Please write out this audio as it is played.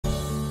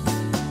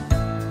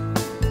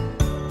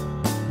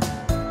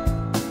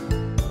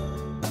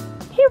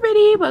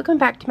everybody, welcome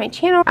back to my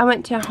channel. I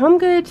went to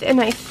Homegoods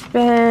and I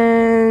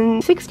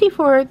spent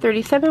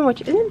 $64.37,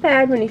 which isn't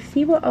bad when you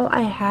see what all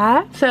I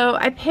have. So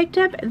I picked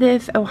up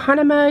this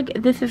Ohana mug.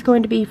 This is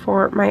going to be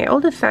for my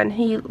oldest son.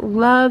 He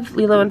loves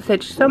Lilo and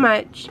Stitch so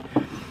much.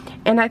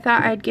 And I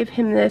thought I'd give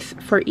him this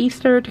for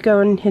Easter to go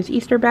in his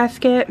Easter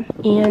basket.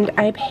 And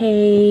I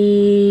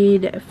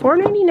paid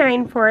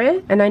 $4.99 for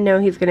it. And I know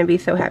he's going to be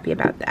so happy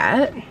about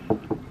that.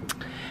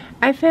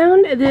 I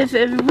found this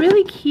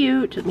really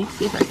cute, let me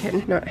see if I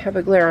can not have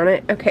a glare on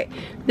it. Okay,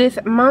 this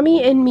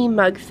Mommy and Me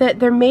mug set.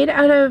 They're made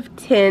out of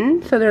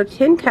tin, so they're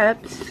tin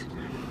cups.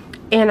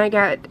 And I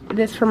got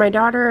this for my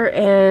daughter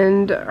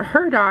and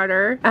her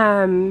daughter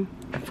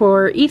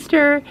for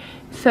Easter.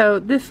 So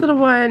this little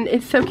one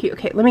is so cute.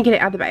 Okay, let me get it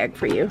out of the bag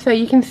for you. So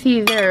you can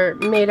see they're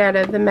made out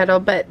of the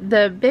metal, but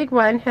the big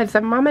one has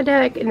a mama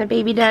duck and a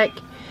baby duck.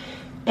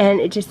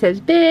 And it just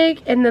says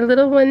big, and the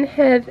little one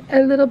has a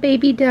little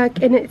baby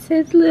duck and it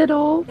says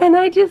little. And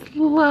I just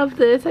love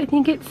this. I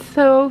think it's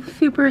so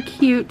super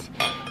cute.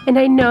 And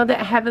I know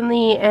that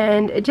Heavenly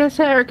and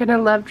Jessa are gonna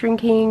love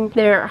drinking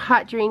their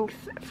hot drinks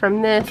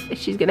from this.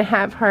 She's gonna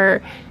have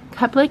her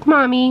cup like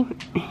Mommy.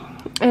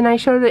 And I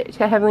showed it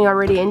to Heavenly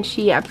already and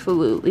she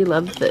absolutely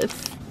loves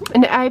this.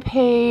 And I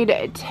paid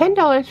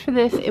 $10 for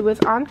this. It was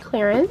on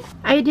clearance.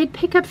 I did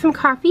pick up some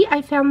coffee.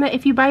 I found that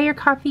if you buy your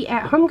coffee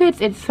at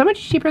Homegoods, it's so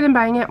much cheaper than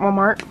buying it at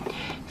Walmart.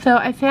 So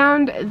I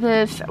found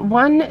this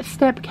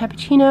one-step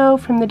cappuccino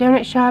from the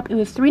donut shop. It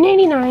was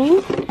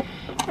 $3.99.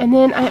 And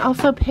then I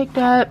also picked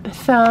up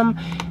some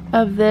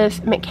of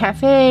this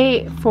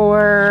McCafe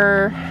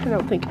for, I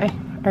don't think I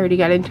already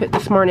got into it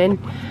this morning,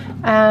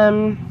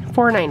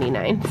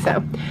 $4.99.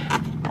 So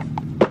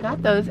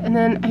got those. And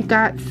then I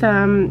got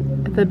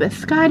some of the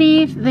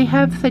biscottis. They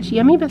have such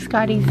yummy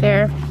biscottis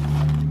there.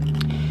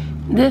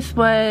 This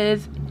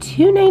was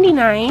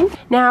 $2.99.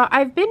 Now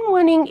I've been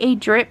wanting a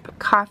drip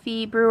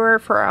coffee brewer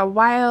for a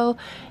while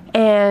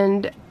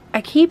and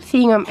I keep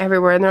seeing them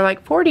everywhere and they're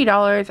like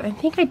 $40. I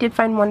think I did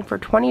find one for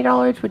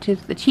 $20, which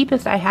is the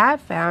cheapest I have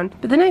found.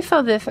 But then I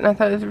saw this and I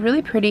thought it was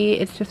really pretty.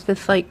 It's just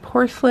this like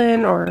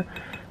porcelain or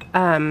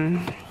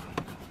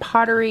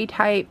pottery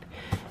type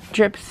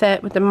drip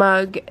set with the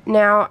mug.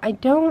 Now I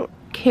don't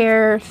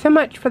care so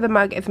much for the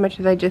mug as much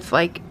as I just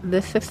like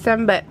this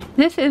system, but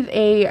this is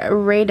a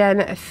Ray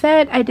Dunn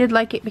set. I did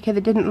like it because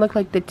it didn't look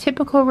like the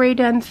typical Ray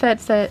Dunn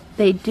sets that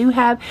they do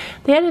have.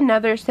 They had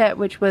another set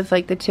which was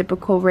like the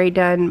typical Ray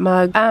Dunn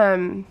mug,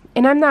 and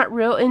I'm not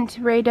real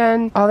into Ray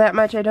Dunn all that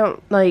much. I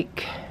don't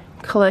like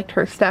collect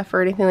her stuff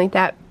or anything like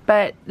that,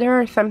 but there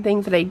are some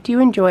things that I do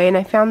enjoy, and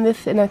I found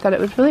this and I thought it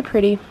was really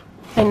pretty.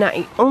 And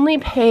I only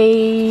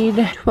paid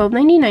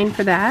 $12.99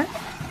 for that.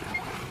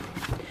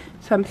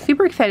 So I'm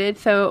super excited.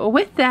 So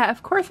with that,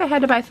 of course, I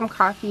had to buy some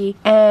coffee.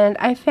 And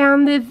I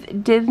found this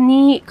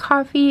Disney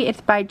coffee.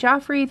 It's by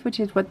Joffrey's, which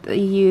is what they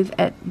use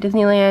at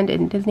Disneyland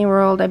and Disney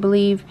World, I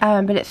believe.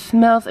 But it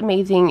smells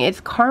amazing. It's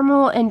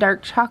caramel and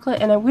dark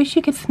chocolate. And I wish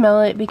you could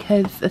smell it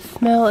because the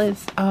smell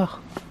is,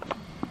 oh,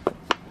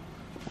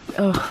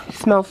 it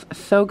smells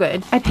so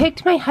good. I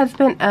picked my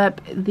husband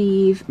up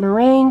these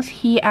meringues.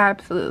 He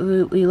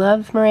absolutely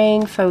loves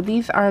meringues. So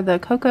these are the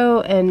cocoa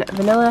and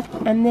vanilla.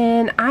 And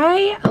then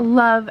I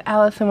love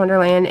Alice in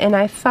Wonderland. And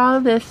I saw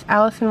this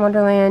Alice in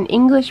Wonderland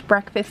English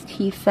breakfast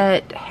tea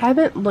set.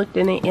 Haven't looked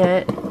in it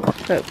yet.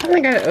 So I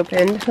got it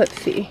opened. Let's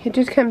see. It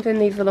just comes in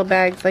these little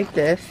bags like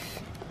this.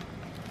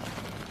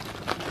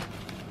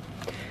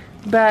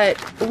 But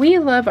we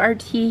love our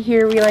tea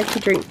here. We like to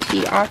drink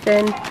tea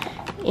often.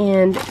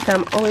 And so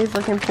I'm always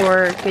looking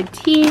for good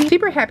tea.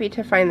 Super happy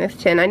to find this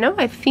tin. I know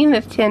I've seen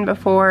this tin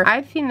before.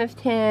 I've seen this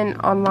tin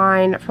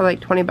online for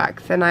like 20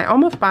 bucks and I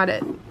almost bought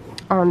it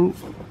on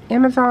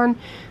Amazon.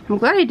 I'm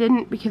glad I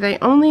didn't because I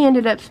only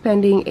ended up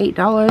spending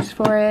 $8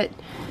 for it.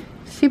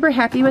 Super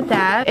happy with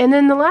that. And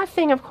then the last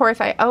thing, of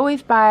course, I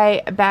always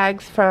buy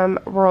bags from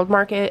World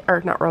Market, or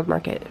not World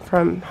Market,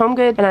 from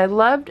HomeGoods. And I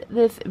loved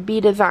this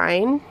bee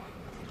design.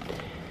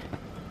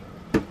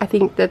 I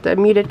think that the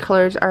muted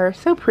colors are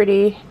so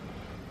pretty.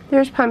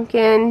 There's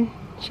Pumpkin.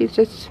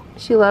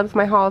 She loves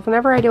my hauls.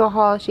 Whenever I do a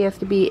haul, she has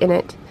to be in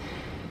it.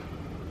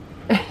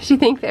 She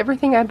thinks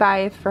everything I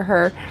buy is for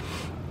her.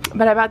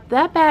 But I bought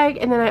that bag,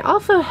 and then I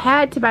also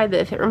had to buy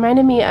this. It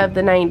reminded me of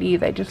the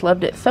 90s. I just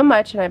loved it so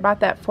much, and I bought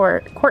that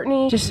for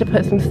Courtney just to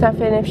put some stuff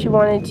in if she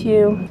wanted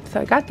to. So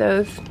I got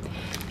those.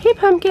 Hey,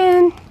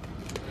 Pumpkin.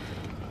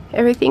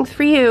 Everything's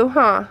for you,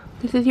 huh?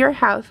 This is your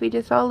house. We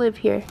just all live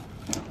here.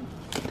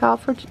 It's all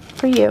for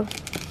you.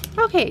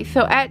 Okay,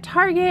 so at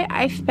Target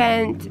I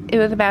spent, it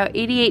was about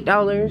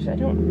 $88. I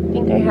don't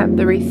think I have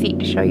the receipt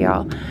to show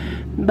y'all,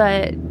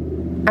 but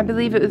I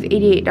believe it was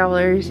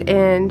 $88.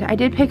 And I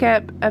did pick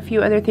up a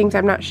few other things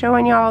I'm not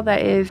showing y'all.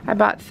 That is, I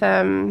bought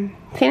some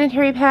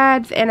sanitary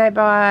pads and I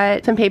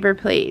bought some paper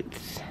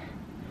plates.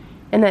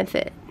 And that's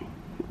it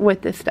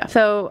with this stuff.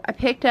 So I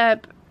picked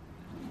up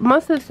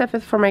most of the stuff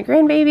is for my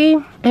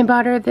grandbaby. I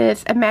bought her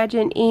this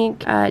Imagine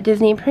Ink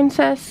Disney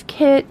Princess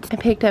kit. I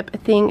picked up a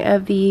thing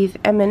of these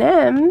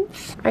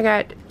M&Ms. I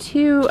got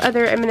 2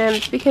 other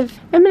M&Ms because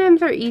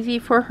M&Ms are easy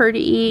for her to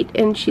eat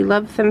and she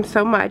loves them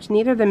so much. And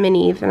these are the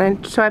minis,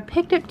 and so I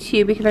picked up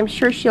 2 because I'm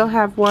sure she'll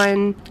have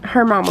one.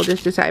 Her mom will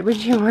just decide when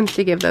she wants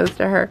to give those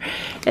to her.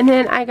 And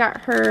then I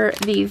got her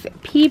these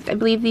Peeps. I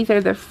believe these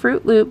are the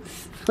Fruit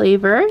Loops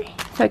flavor,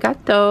 so I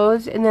got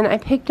those. And then I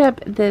picked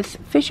up this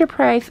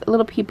Fisher-Price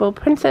Little People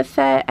princess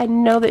set. I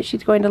know that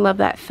she's going to love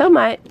that so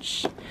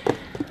much.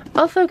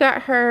 Also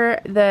got her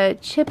the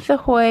Chips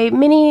Ahoy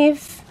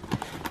minis.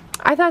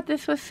 I thought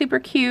this was super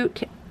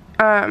cute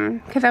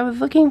because I was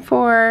looking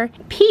for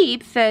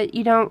Peeps that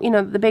you don't, you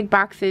know, the big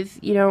boxes,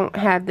 you don't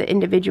have the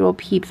individual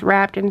Peeps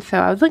wrapped, and so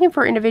I was looking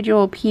for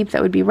individual Peeps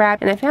that would be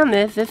wrapped, and I found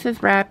this. This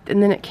is wrapped,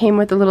 and then it came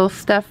with a little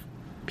stuffed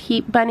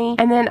Peep bunny.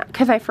 And then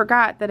because I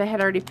forgot that I had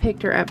already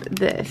picked her up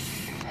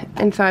this,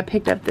 and so I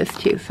picked up this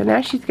too. So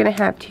now she's gonna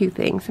have 2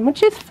 things,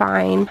 which is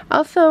fine.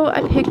 Also,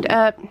 I picked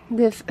up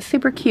this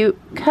super cute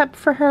cup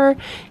for her.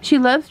 She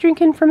loves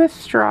drinking from a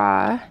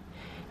straw,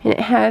 and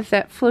it has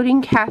that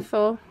floating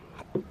castle.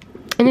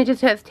 And it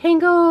just has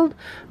Tangled,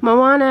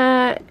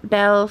 Moana,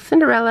 Belle,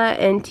 Cinderella,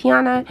 and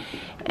Tiana.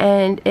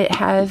 And it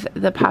has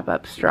the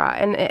pop-up straw.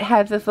 And it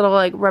has this little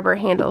like rubber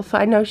handle. So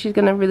I know she's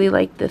going to really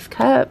like this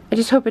cup. I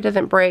just hope it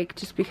doesn't break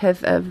just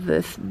because of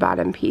this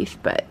bottom piece.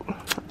 But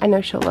I know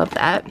she'll love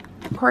that.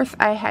 Of course,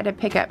 I had to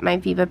pick up my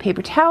Viva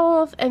paper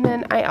towels. And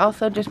then I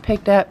also just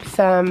picked up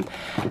some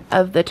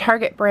of the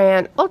Target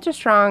brand Ultra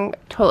Strong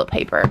toilet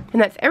paper.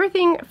 And that's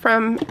everything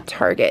from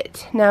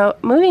Target. Now,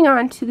 moving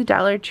on to the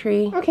Dollar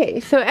Tree. Okay,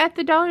 so at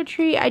the Dollar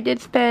Tree, I did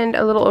spend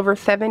a little over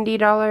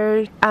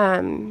 $70.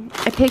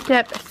 I picked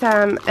up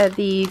some of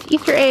these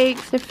Easter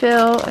eggs to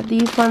fill.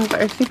 These ones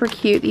are super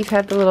cute. These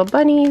have the little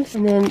bunnies.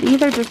 And then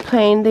these are just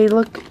plain. They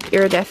look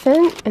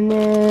iridescent. And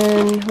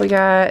then we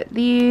got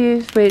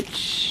these,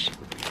 which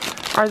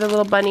are the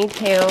little bunny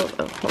tails.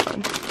 Oh, hold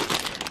on.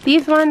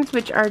 These ones,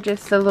 which are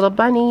just the little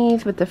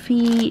bunnies with the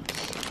feet.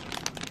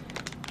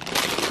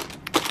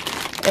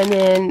 And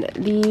then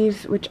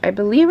these, which I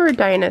believe are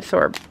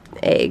dinosaur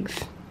eggs.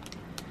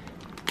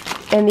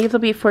 And these will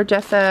be for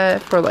Jessa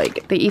for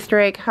like the Easter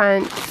egg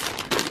hunts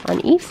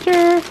on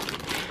Easter.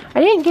 I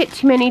didn't get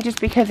too many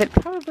just because it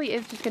probably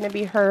is just going to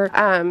be her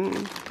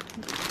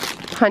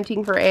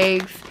hunting for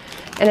eggs.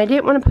 And I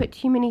didn't want to put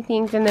too many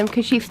things in them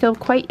because she's still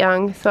quite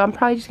young. So I'm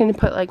probably just going to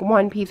put like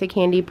 1 piece of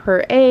candy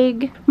per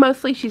egg.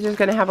 Mostly she's just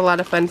going to have a lot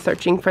of fun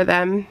searching for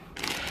them.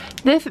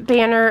 This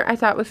banner I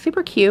thought was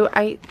super cute.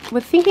 I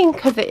was thinking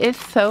because it is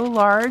so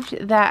large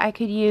that I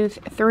could use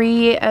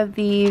 3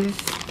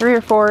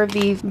 or 4 of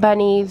these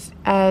bunnies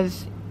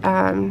as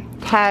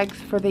tags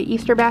for the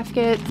Easter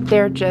basket.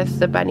 They're just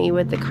the bunny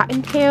with the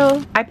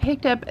cottontail. I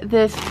picked up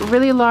this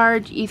really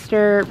large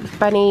Easter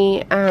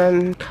bunny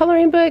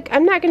coloring book.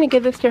 I'm not going to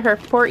give this to her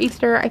for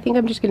Easter. I think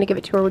I'm just going to give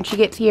it to her when she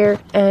gets here,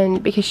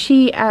 and because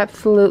she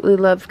absolutely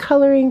loves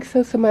coloring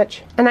so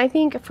much. And I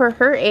think for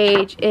her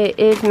age it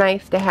is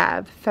nice to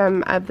have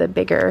some of the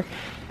bigger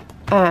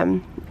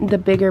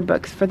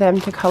books for them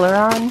to color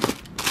on.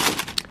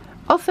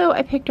 Also,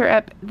 I picked her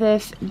up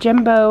this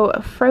Jumbo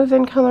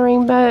Frozen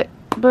coloring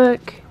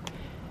book,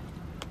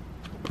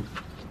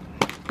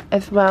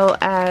 as well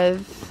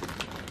as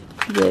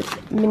this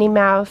Minnie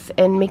Mouse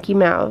and Mickey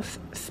Mouse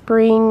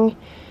Spring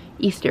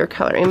Easter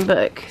coloring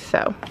book.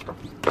 So,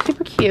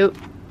 super cute.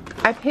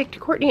 I picked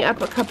Courtney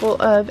up a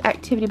couple of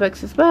activity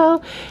books as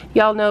well.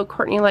 Y'all know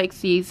Courtney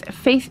likes these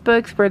face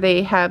books where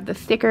they have the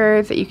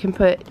stickers that you can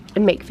put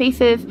and make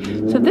faces.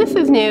 So this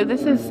is new.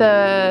 This is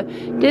the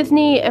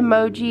Disney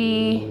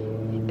emoji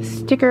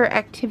sticker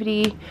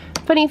activity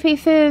funny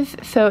faces.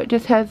 So it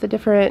just has the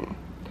different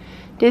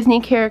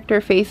Disney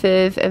character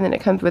faces, and then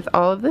it comes with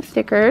all of the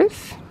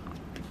stickers.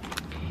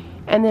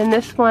 And then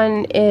this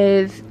one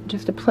is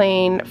just a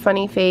plain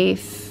funny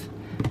face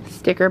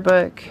sticker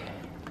book.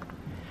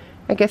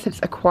 I guess it's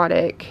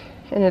aquatic,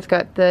 and it's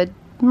got the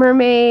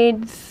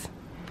mermaids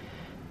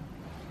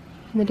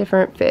and the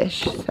different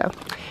fish, so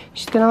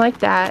she's gonna like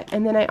that.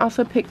 And then I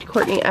also picked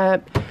Courtney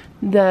up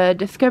the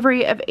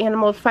Discovery of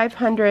Animals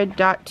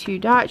 500 ...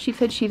 She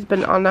said she's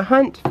been on the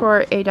hunt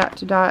for a ...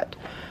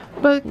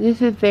 book.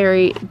 This is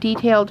very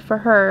detailed for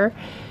her,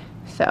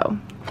 so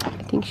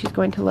I think she's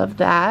going to love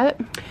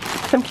that.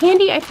 Some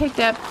candy I picked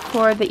up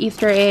for the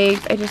Easter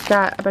eggs. I just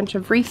got a bunch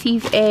of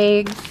Reese's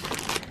eggs.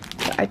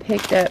 So I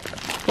picked up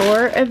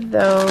 4 of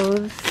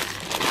those.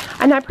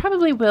 And I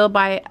probably will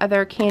buy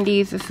other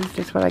candies. This is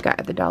just what I got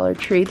at the Dollar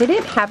Tree. They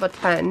didn't have a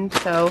ton,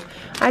 so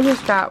I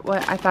just got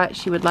what I thought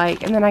she would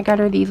like. And then I got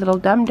her these little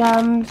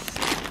dum-dums.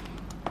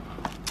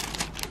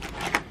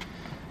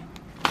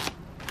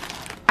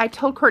 I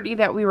told Courtney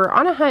that we were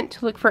on a hunt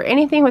to look for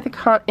anything with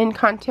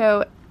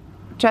Encanto.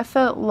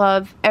 Jessa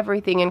loves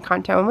everything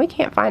Encanto, and we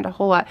can't find a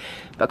whole lot.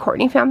 But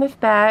Courtney found this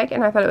bag,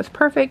 and I thought it was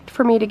perfect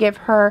for me to give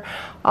her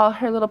all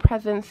her little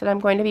presents that I'm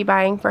going to be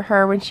buying for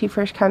her when she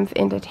first comes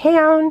into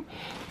town.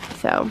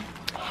 So,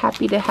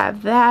 happy to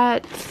have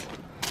that.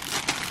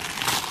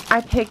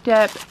 I picked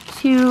up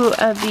 2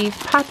 of these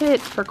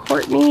poppets for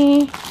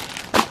Courtney.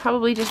 I'm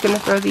probably just going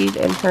to throw these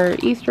in her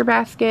Easter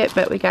basket,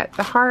 but we got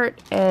the heart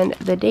and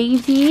the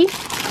daisy.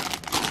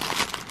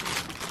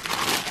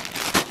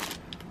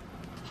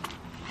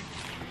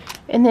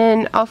 And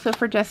then also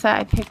for Jessa,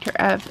 I picked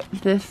her up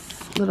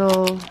this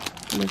little,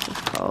 what is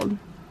this called?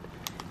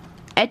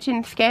 Etch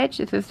and Sketch.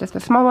 This is just a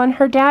small one.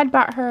 Her dad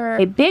bought her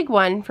a big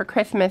one for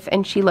Christmas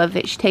and she loves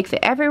it. She takes it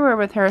everywhere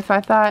with her, so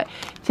I thought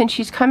since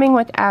she's coming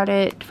without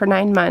it for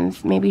 9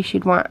 months, maybe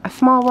she'd want a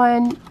small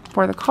one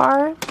for the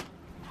car.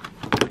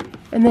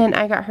 And then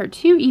I got her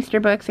 2 Easter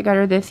books. I got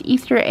her this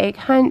Easter egg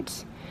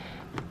hunt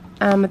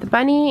with the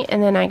bunny,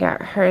 and then I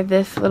got her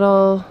this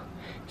little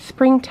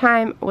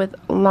springtime with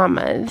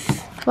llamas.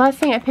 The last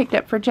thing I picked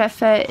up for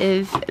Jessa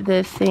is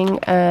this thing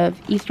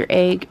of Easter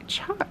egg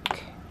chalk.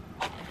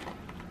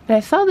 And I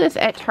saw this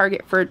at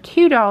Target for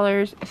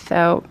 $2,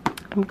 so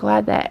I'm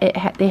glad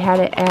that they had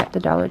it at the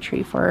Dollar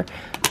Tree for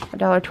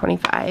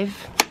 $1.25.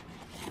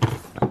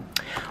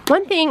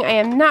 One thing I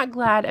am not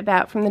glad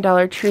about from the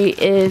Dollar Tree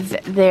is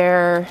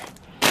their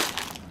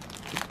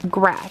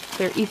grass,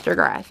 their Easter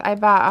grass. I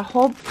bought a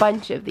whole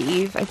bunch of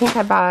these. I think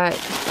I bought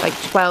like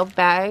 12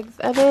 bags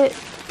of it.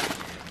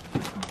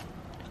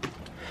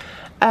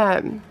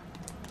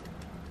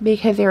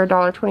 Because they were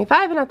 $1.25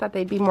 and I thought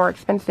they'd be more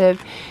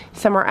expensive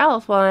somewhere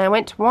else. Well, when I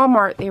went to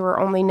Walmart, they were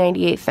only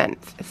 98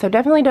 cents. So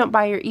definitely don't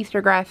buy your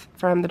Easter grass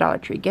from the Dollar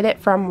Tree. Get it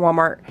from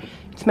Walmart.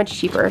 It's much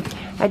cheaper.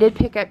 I did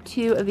pick up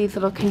 2 of these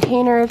little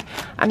containers.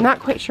 I'm not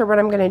quite sure what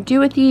I'm going to do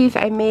with these.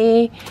 I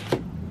may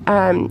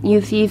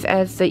use these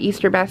as the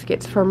Easter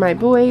baskets for my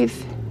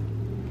boys.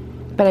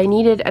 But I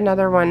needed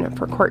another one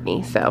for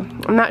Courtney. So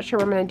I'm not sure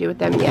what I'm going to do with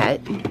them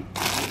yet.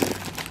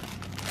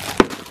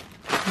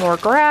 More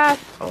grass.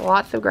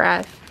 Lots of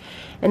grass.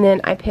 And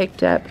then I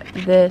picked up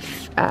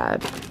this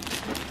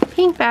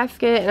pink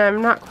basket, and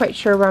I'm not quite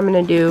sure what I'm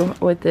going to do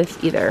with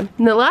this either.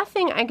 And the last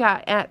thing I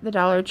got at the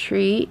Dollar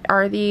Tree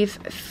are these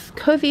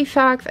cozy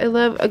socks. I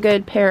love a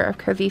good pair of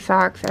cozy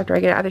socks after I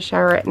get out of the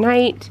shower at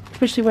night,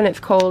 especially when it's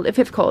cold. If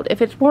it's cold.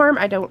 If it's warm,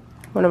 I don't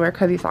want to wear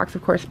cozy socks,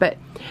 of course, but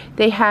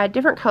they had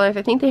different colors.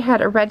 I think they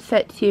had a red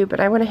set too, but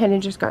I went ahead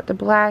and just got the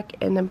black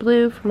and the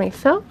blue for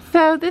myself.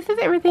 So this is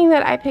everything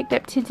that I picked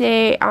up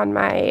today on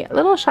my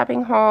little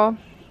shopping haul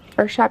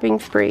or shopping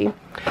spree.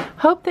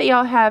 Hope that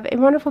y'all have a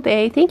wonderful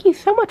day. Thank you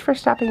so much for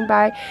stopping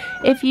by.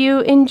 If you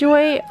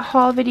enjoy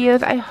haul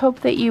videos, I hope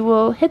that you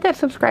will hit that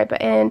subscribe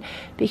button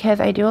because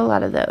I do a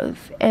lot of those.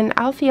 And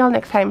I'll see y'all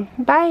next time.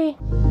 Bye!